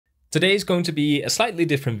Today is going to be a slightly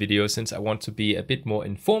different video since I want to be a bit more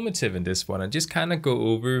informative in this one and just kind of go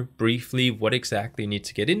over briefly what exactly you need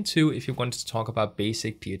to get into if you want to talk about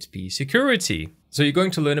basic PHP security. So you're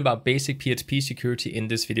going to learn about basic PHP security in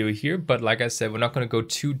this video here, but like I said, we're not going to go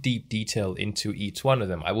too deep detail into each one of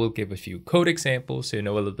them. I will give a few code examples so you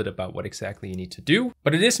know a little bit about what exactly you need to do.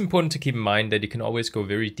 But it is important to keep in mind that you can always go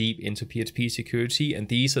very deep into PHP security, and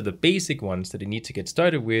these are the basic ones that you need to get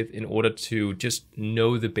started with in order to just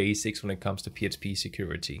know the basics when it comes to PHP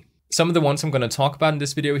security. Some of the ones I'm going to talk about in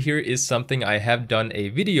this video here is something I have done a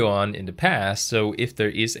video on in the past, so if there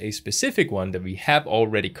is a specific one that we have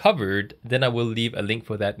already covered, then I will leave a link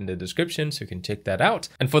for that in the description so you can check that out.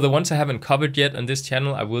 And for the ones I haven't covered yet on this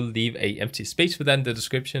channel, I will leave an empty space for that in the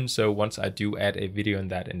description, so once I do add a video on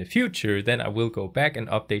that in the future, then I will go back and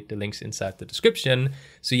update the links inside the description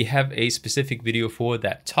so you have a specific video for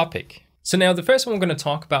that topic. So now the first one we're going to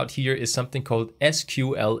talk about here is something called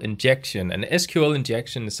SQL injection. And SQL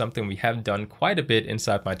injection is something we have done quite a bit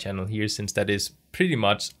inside my channel here, since that is pretty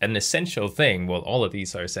much an essential thing. Well, all of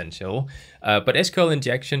these are essential, but SQL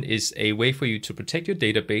injection is a way for you to protect your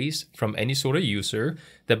database from any sort of user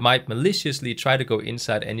that might maliciously try to go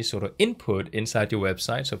inside any sort of input inside your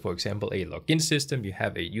website. So for example, a login system, you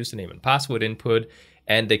have a username and password input,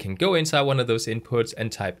 and they can go inside one of those inputs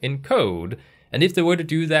and type in code. And if they were to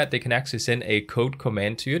do that, they can actually send a code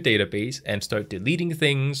command to your database and start deleting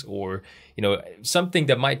things, or something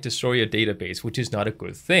that might destroy your database, which is not a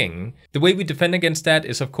good thing. The way we defend against that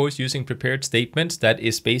is, of course, using prepared statements. That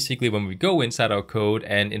is basically when we go inside our code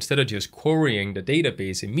and instead of just querying the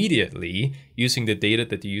database immediately using the data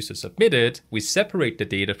that the user submitted, we separate the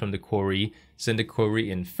data from the query, send the query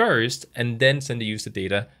in first, and then send the user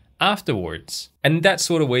data afterwards. And in that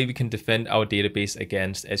sort of way, we can defend our database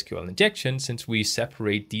against SQL injection, since we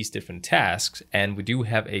separate these different tasks. And we do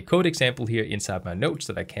have a code example here inside my notes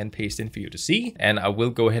that I can paste in for you to see. And I will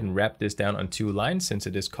go ahead and wrap this down on 2 lines since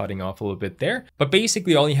it is cutting off a little bit there. But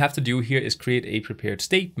basically all you have to do here is create a prepared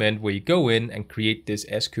statement where you go in and create this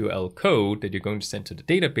SQL code that you're going to send to the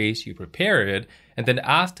database. You prepare it, and then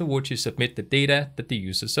afterwards you submit the data that the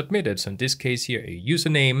user submitted. So in this case here, a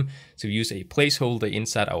username. So we use a placeholder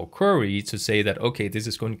inside our query to say that, okay, this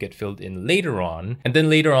is going to get filled in later on. And then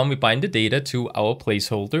later on, we bind the data to our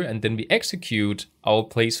placeholder, and then we execute our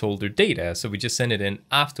placeholder data. So we just send it in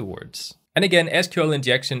afterwards. And again, SQL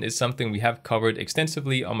injection is something we have covered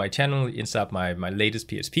extensively on my channel inside my latest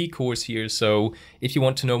PHP course here. So if you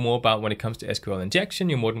want to know more about when it comes to SQL injection,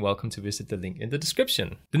 you're more than welcome to visit the link in the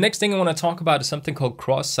description. The next thing I want to talk about is something called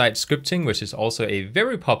cross-site scripting, which is also a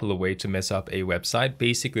very popular way to mess up a website.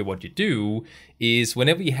 Basically what you do is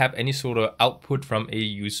whenever you have any sort of output from a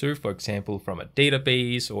user, for example, from a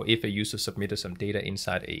database, or if a user submitted some data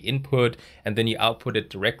inside a input and then you output it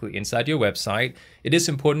directly inside your website, it is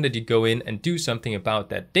important that you go in and do something about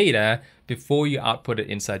that data before you output it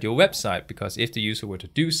inside your website. Because if the user were to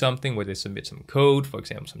do something where they submit some code, for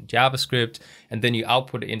example, some JavaScript, and then you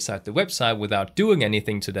output it inside the website without doing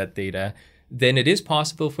anything to that data, then it is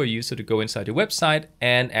possible for a user to go inside your website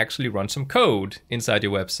and actually run some code inside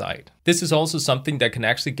your website. This is also something that can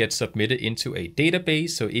actually get submitted into a database.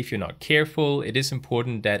 So if you're not careful, it is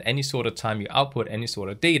important that any sort of time you output any sort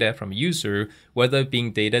of data from a user, whether it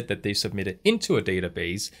being data that they submitted into a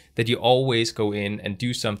database, that you always go in and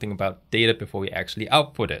do something about data before you actually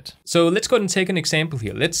output it. So let's go ahead and take an example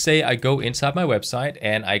here. Let's say I go inside my website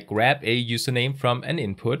and I grab a username from an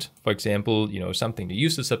input. For example, something the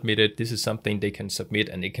user submitted. This is something they can submit,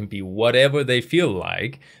 and it can be whatever they feel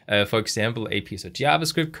like. For example, a piece of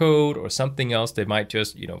JavaScript code or something else they might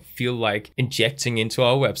just, feel like injecting into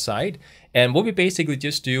our website. And what we basically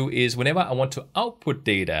just do is whenever I want to output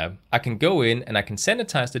data, I can go in and I can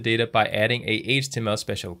sanitize the data by adding a HTML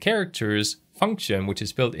special characters function, which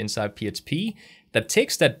is built inside PHP, that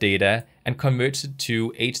takes that data and converts it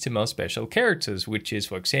to HTML special characters, which is,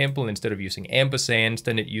 for example, instead of using ampersands,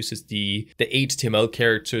 then it uses the HTML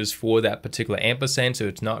characters for that particular ampersand. So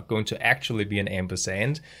it's not going to actually be an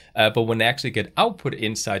ampersand, but when they actually get output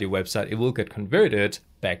inside your website, it will get converted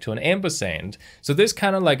back to an ampersand. So there's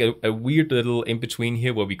kind of like a weird little in between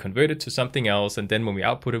here where we convert it to something else, and then when we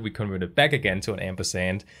output it, we convert it back again to an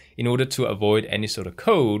ampersand in order to avoid any sort of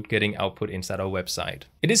code getting output inside our website.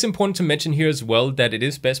 It is important to mention here as well that it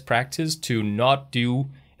is best practice to not do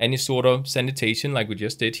any sort of sanitation like we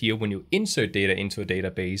just did here when you insert data into a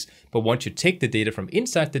database. But once you take the data from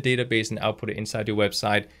inside the database and output it inside your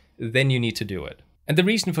website, then you need to do it. And the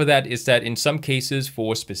reason for that is that in some cases,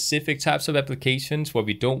 for specific types of applications where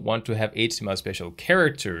we don't want to have HTML special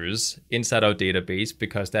characters inside our database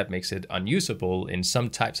because that makes it unusable in some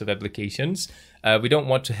types of applications, we don't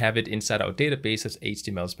want to have it inside our database as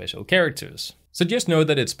HTML special characters. So just know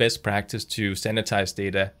that it's best practice to sanitize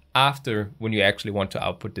data after when you actually want to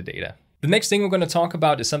output the data. The next thing we're going to talk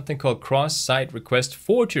about is something called cross-site request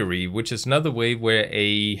forgery, which is another way where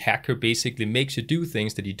a hacker basically makes you do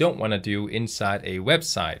things that you don't want to do inside a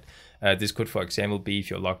website. This could, for example, be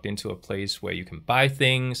if you're logged into a place where you can buy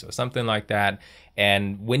things or something like that.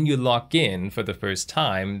 And when you log in for the first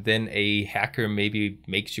time, then a hacker maybe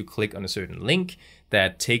makes you click on a certain link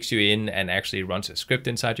that takes you in and actually runs a script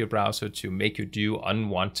inside your browser to make you do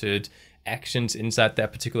unwanted actions inside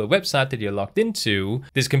that particular website that you're logged into.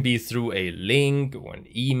 This can be through a link or an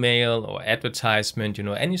email or advertisement,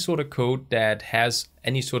 any sort of code that has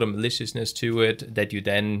any sort of maliciousness to it that you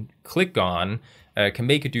then click on. Can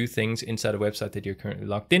make you do things inside a website that you're currently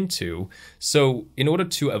logged into. So in order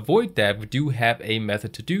to avoid that, we do have a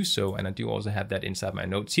method to do so, and I do also have that inside my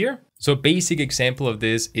notes here. So a basic example of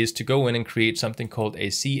this is to go in and create something called a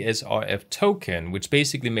CSRF token, which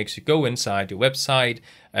basically makes you go inside your website,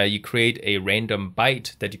 you create a random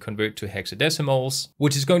byte that you convert to hexadecimals,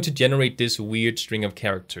 which is going to generate this weird string of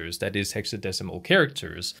characters that is hexadecimal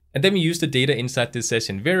characters. And then we use the data inside this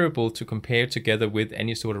session variable to compare together with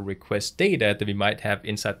any sort of request data that we might have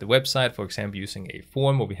inside the website, for example, using a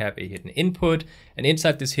form where we have a hidden input. And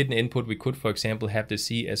inside this hidden input, we could, for example, have the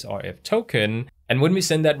CSRF token. And when we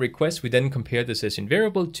send that request, we then compare the session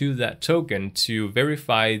variable to that token to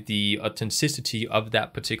verify the authenticity of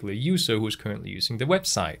that particular user who's currently using the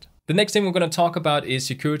website. The next thing we're going to talk about is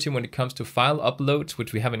security when it comes to file uploads,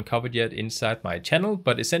 which we haven't covered yet inside my channel.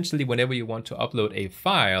 But essentially, whenever you want to upload a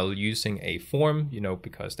file using a form,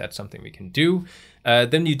 because that's something we can do,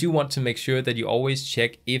 then you do want to make sure that you always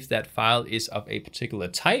check if that file is of a particular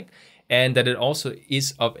type and that it also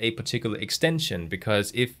is of a particular extension,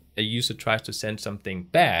 because if a user tries to send something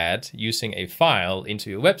bad using a file into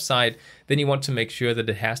your website, then you want to make sure that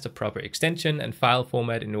it has the proper extension and file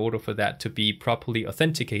format in order for that to be properly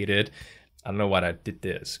authenticated. I don't know why I did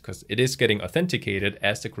this, because it is getting authenticated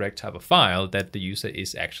as the correct type of file that the user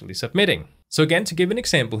is actually submitting. So again, to give an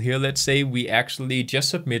example here, let's say we actually just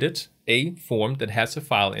submitted a form that has a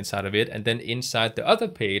file inside of it, and then inside the other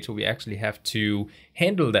page where we actually have to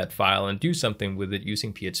handle that file and do something with it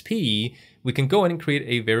using PHP, we can go in and create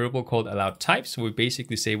a variable called allowed type. So we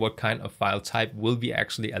basically say what kind of file type will we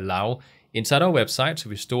actually allow inside our website. So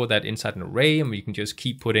we store that inside an array, and we can just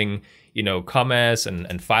keep putting, commas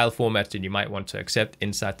and file formats that you might want to accept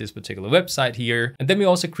inside this particular website here. And then we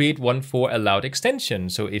also create one for allowed extension.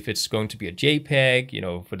 So if it's going to be a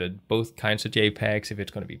JPEG, for both kinds of JPEGs, if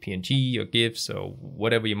it's going to be PNG or GIFs or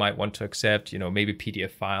whatever you might want to accept, maybe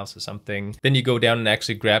PDF files or something, then you go down and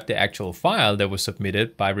actually grab the actual file that was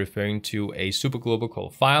submitted by referring to a superglobal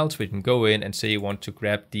called files. We can go in and say you want to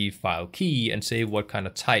grab the file key and say what kind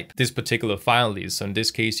of type this particular file is. So in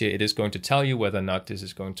this case here, it is going to tell you whether or not this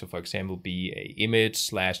is going to, for example, be a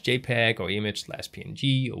image/JPEG or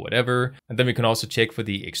image/PNG or whatever. And then we can also check for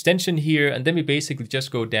the extension here. And then we basically just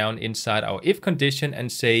go down inside our if condition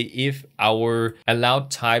and say if our allowed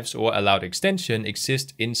types or allowed extension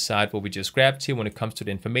exist inside what we just grabbed here when it comes to the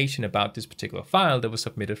information about this particular file that was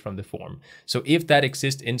submitted from the form. So if that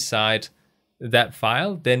exists inside that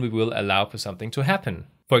file, then we will allow for something to happen.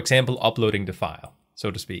 For example, uploading the file, so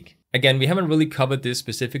to speak. Again, we haven't really covered this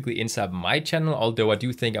specifically inside my channel, although I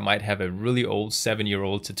do think I might have a really old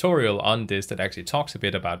 7-year-old tutorial on this that actually talks a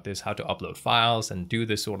bit about this, how to upload files and do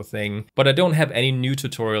this sort of thing. But I don't have any new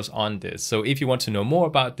tutorials on this. So if you want to know more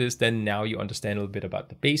about this, then now you understand a little bit about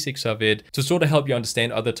the basics of it to sort of help you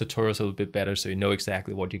understand other tutorials a little bit better so you know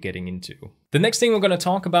exactly what you're getting into. The next thing we're going to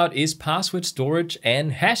talk about is password storage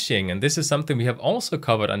and hashing. And this is something we have also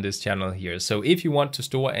covered on this channel here. So if you want to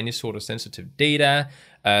store any sort of sensitive data,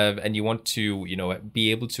 and you want to,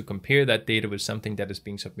 be able to compare that data with something that is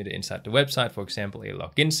being submitted inside the website, for example, a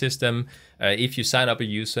login system. If you sign up a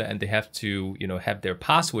user and they have to, have their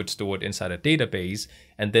password stored inside a database,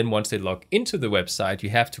 and then once they log into the website,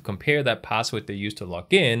 you have to compare that password they used to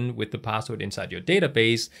log in with the password inside your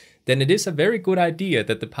database, then it is a very good idea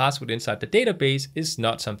that the password inside the database is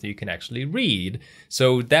not something you can actually read.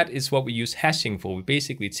 So that is what we use hashing for. We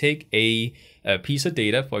basically take a piece of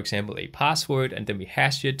data, for example, a password, and then we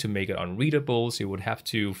hash it to make it unreadable. So you would have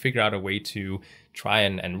to figure out a way to try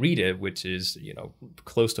and read it, which is, you know,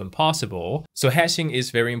 close to impossible. So hashing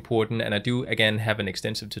is very important, and I do again have an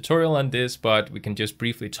extensive tutorial on this, but we can just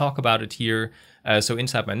briefly talk about it here. So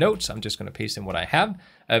inside my notes, I'm just going to paste in what I have.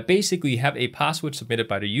 Basically, you have a password submitted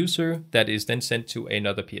by the user that is then sent to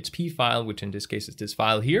another PHP file, which in this case is this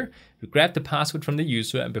file here. We grab the password from the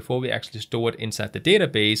user, and before we actually store it inside the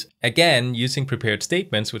database, again, using prepared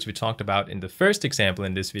statements, which we talked about in the first example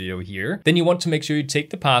in this video here, then you want to make sure you take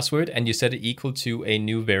the password and you set it equal to a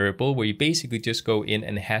new variable where you basically just go in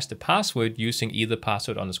and hash the password using either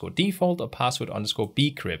password underscore default or password underscore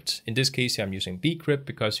bcrypt. In this case, I'm using bcrypt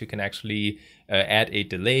because you can actually add a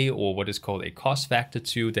delay or what is called a cost factor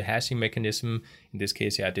to the hashing mechanism. In this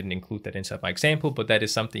case, I didn't include that inside my example, but that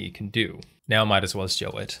is something you can do. Now I might as well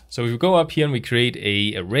show it. So if we go up here and we create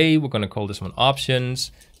a array, we're going to call this one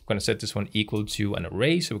options. We're going to set this one equal to an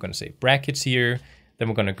array. So we're going to say brackets here. Then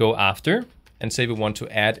we're going to go after and say we want to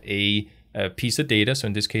add a piece of data. So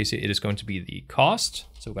in this case, it is going to be the cost.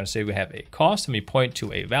 So we're going to say we have a cost and we point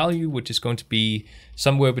to a value, which is going to be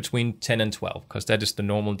somewhere between 10 and 12, because that is the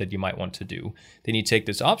normal that you might want to do. Then you take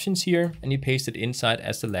this options here and you paste it inside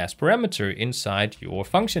as the last parameter inside your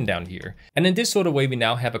function down here. And in this sort of way, we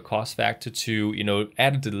now have a cost factor to, you know,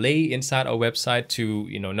 add a delay inside our website to,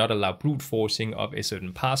 you know, not allow brute forcing of a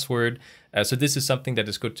certain password. So this is something that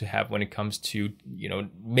is good to have when it comes to, you know,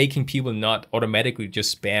 making people not automatically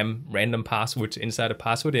just spam random passwords inside a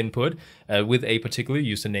password input with a particular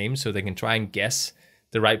username, so they can try and guess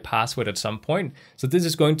the right password at some point. So this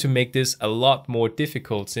is going to make this a lot more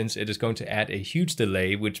difficult since it is going to add a huge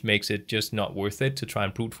delay, which makes it just not worth it to try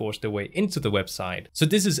and brute force their way into the website. So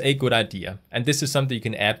this is a good idea. And this is something you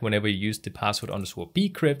can add whenever you use the password underscore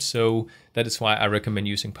bcrypt. So that is why I recommend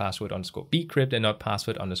using password underscore bcrypt and not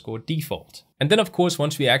password underscore default. And then of course,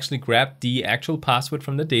 once we actually grab the actual password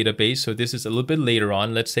from the database, so this is a little bit later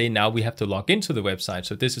on, let's say now we have to log into the website.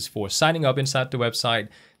 So this is for signing up inside the website.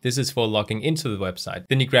 This is for logging into the website.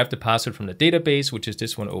 Then you grab the password from the database, which is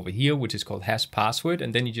this one over here, which is called hash password.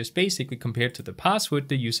 And then you just basically compare it to the password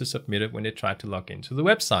the user submitted when they tried to log into the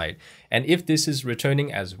website. And if this is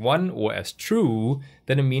returning as 1 or as true,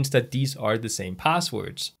 then it means that these are the same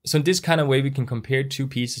passwords. So in this kind of way, we can compare two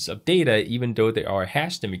pieces of data, even though they are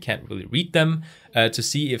hashed and we can't really read them, to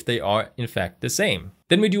see if they are in fact the same.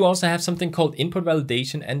 Then we do also have something called input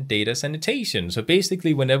validation and data sanitation. So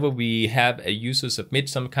basically, whenever we have a user submit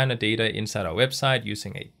some kind of data inside our website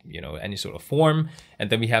using a, you know, any sort of form, and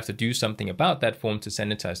then we have to do something about that form to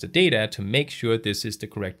sanitize the data to make sure this is the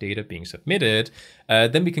correct data being submitted,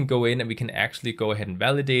 then we can go in and we can actually go ahead and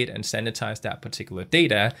validate and sanitize that particular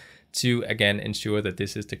data to, again, ensure that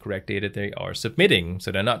this is the correct data they are submitting. So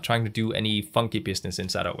they're not trying to do any funky business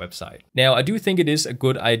inside our website. Now, I do think it is a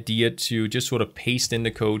good idea to just sort of paste in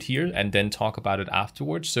the code here and then talk about it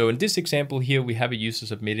afterwards. So in this example here, we have a user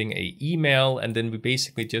submitting an email, and then we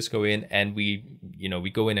basically just go in and we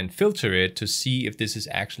go in and filter it to see if this is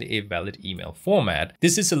actually a valid email format.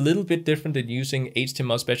 This is a little bit different than using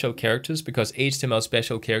HTML special characters, because HTML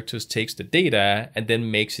special characters takes the data and then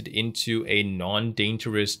makes it into a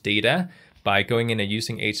non-dangerous data by going in and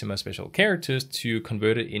using HTML special characters to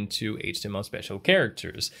convert it into HTML special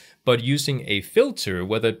characters. But using a filter,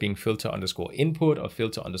 whether it being filter underscore input or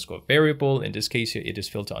filter underscore variable, in this case here it is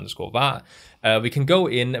filter underscore var, we can go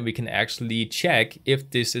in and we can actually check if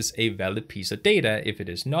this is a valid piece of data. If it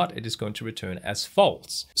is not, it is going to return as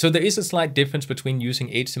false. So there is a slight difference between using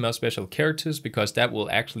HTML special characters, because that will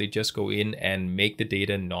actually just go in and make the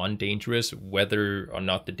data non-dangerous, whether or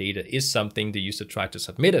not the data is something the user tried to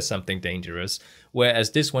submit as something dangerous.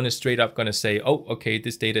 Whereas this one is straight up going to say, oh, okay,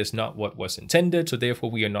 this data is not what was intended, so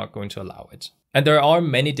therefore we are not going to allow it. And there are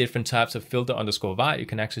many different types of filter underscore var. You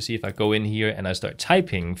can actually see if I go in here and I start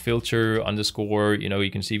typing filter underscore,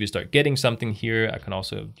 you can see we start getting something here. I can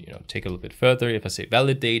also, take a little bit further. If I say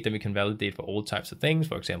validate, then we can validate for all types of things,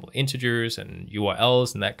 for example, integers and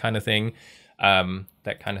URLs and that kind of thing.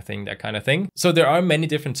 That kind of thing. So there are many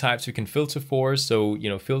different types you can filter for. So,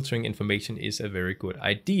 filtering information is a very good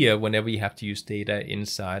idea whenever you have to use data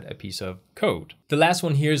inside a piece of code. The last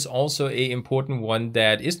one here is also an important one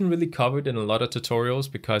that isn't really covered in a lot of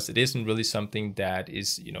tutorials, because it isn't really something that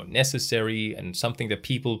is, necessary and something that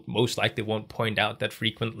people most likely won't point out that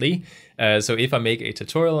frequently. So if I make a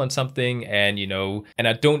tutorial on something and, and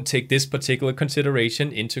I don't take this particular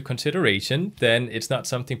consideration into consideration, then it's not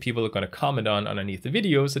something people are going to comment on underneath the the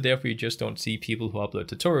video, so therefore you just don't see people who upload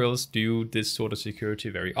tutorials do this sort of security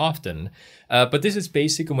very often. But this is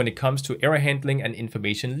basically when it comes to error handling and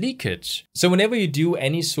information leakage. So whenever you do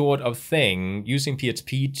any sort of thing using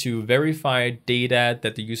PHP to verify data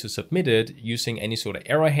that the user submitted, using any sort of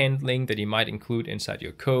error handling that you might include inside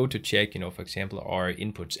your code to check, for example, are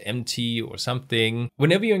inputs empty or something.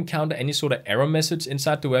 Whenever you encounter any sort of error message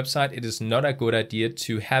inside the website, it is not a good idea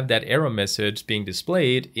to have that error message being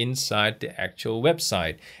displayed inside the actual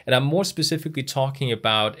website. And I'm more specifically talking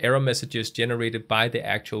about error messages generated by the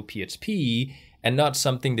actual PHP, and not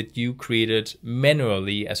something that you created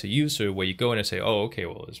manually as a user, where you go in and say, oh, okay,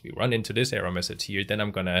 well, as we run into this error message here, then I'm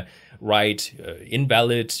gonna write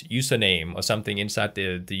invalid username or something inside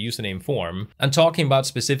the username form. I'm talking about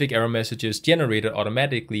specific error messages generated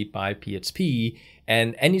automatically by PHP,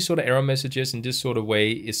 and any sort of error messages in this sort of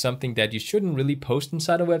way is something that you shouldn't really post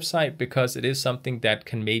inside a website, because it is something that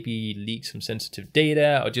can maybe leak some sensitive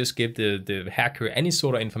data or just give the hacker any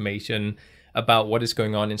sort of information about what is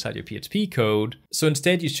going on inside your PHP code. So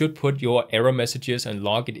instead, you should put your error messages and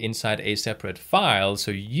log it inside a separate file,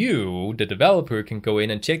 so you, the developer, can go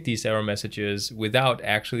in and check these error messages without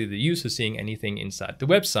actually the user seeing anything inside the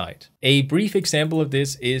website. A brief example of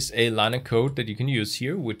this is a line of code that you can use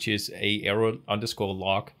here, which is a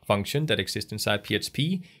error_log function that exists inside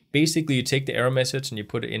PHP. Basically, you take the error message and you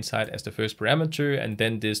put it inside as the first parameter, and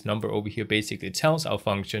then this number over here basically tells our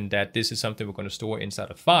function that this is something we're going to store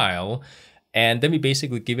inside a file. And then we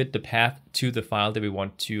basically give it the path to the file that we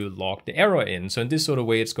want to log the error in. So in this sort of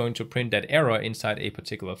way, it's going to print that error inside a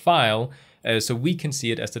particular file, so we can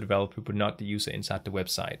see it as the developer, but not the user inside the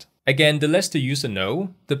website. Again, the less the user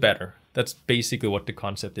know, the better. That's basically what the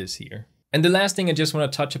concept is here. And the last thing I just want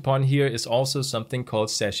to touch upon here is also something called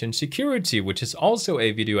session security, which is also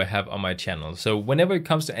a video I have on my channel. So whenever it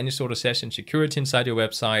comes to any sort of session security inside your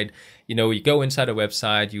website, you go inside a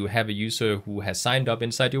website, you have a user who has signed up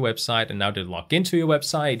inside your website and now they log into your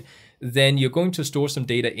website, then you're going to store some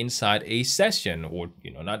data inside a session, or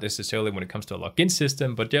not necessarily when it comes to a login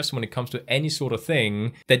system, but just when it comes to any sort of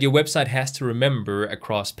thing that your website has to remember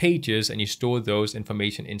across pages, and you store those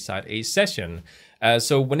information inside a session.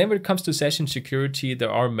 So whenever it comes to session security,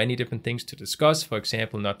 there are many different things to discuss. For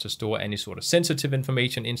example, not to store any sort of sensitive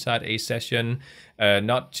information inside a session,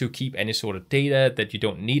 not to keep any sort of data that you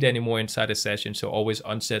don't need anymore inside a session. So always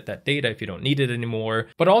unset that data if you don't need it anymore.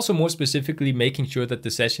 But also more specifically, making sure that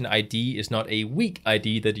the session ID is not a weak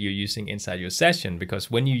ID that you're using inside your session.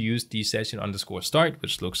 Because when you use the session_start,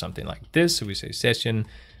 which looks something like this, so we say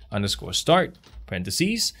session_start,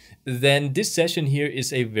 parentheses, then this session here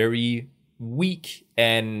is a very weak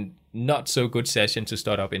and not so good session to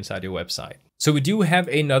start up inside your website. So we do have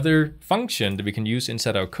another function that we can use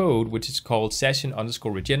inside our code, which is called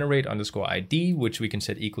session_regenerate_ID, which we can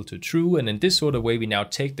set equal to true. And in this sort of way, we now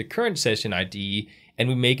take the current session ID and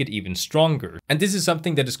we make it even stronger. And this is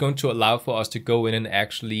something that is going to allow for us to go in and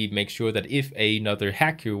actually make sure that if another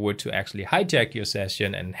hacker were to actually hijack your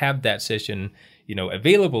session and have that session,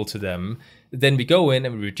 available to them, then we go in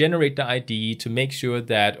and we regenerate the ID to make sure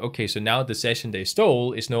that, okay, so now the session they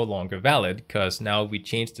stole is no longer valid, because now we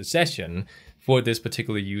changed the session for this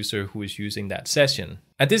particular user who is using that session.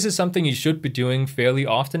 And this is something you should be doing fairly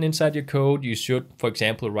often inside your code. You should, for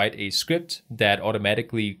example, write a script that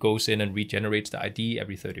automatically goes in and regenerates the ID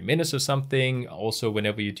every 30 minutes or something. Also,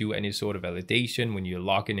 whenever you do any sort of validation, when you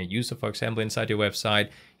log in a user, for example, inside your website,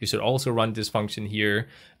 you should also run this function here.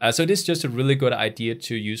 So this is just a really good idea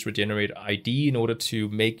to use regenerate ID in order to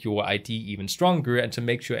make your ID even stronger and to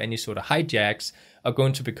make sure any sort of hijacks are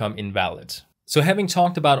going to become invalid. So having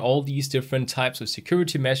talked about all these different types of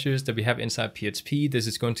security measures that we have inside PHP, this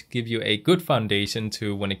is going to give you a good foundation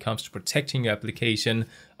to when it comes to protecting your application.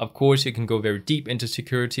 Of course, you can go very deep into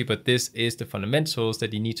security, but this is the fundamentals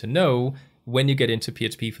that you need to know when you get into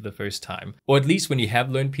PHP for the first time. Or at least when you have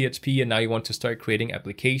learned PHP and now you want to start creating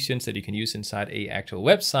applications that you can use inside a actual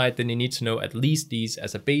website, then you need to know at least these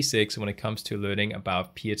as a basics when it comes to learning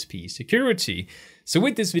about PHP security. So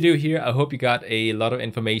with this video here, I hope you got a lot of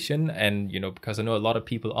information, and because I know a lot of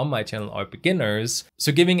people on my channel are beginners,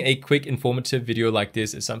 so giving a quick informative video like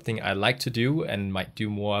this is something I like to do and might do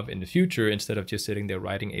more of in the future, instead of just sitting there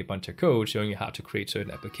writing a bunch of code showing you how to create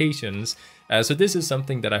certain applications. So this is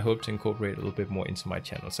something that I hope to incorporate a little bit more into my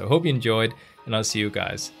channel. So I hope you enjoyed, and I'll see you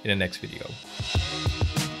guys in the next video.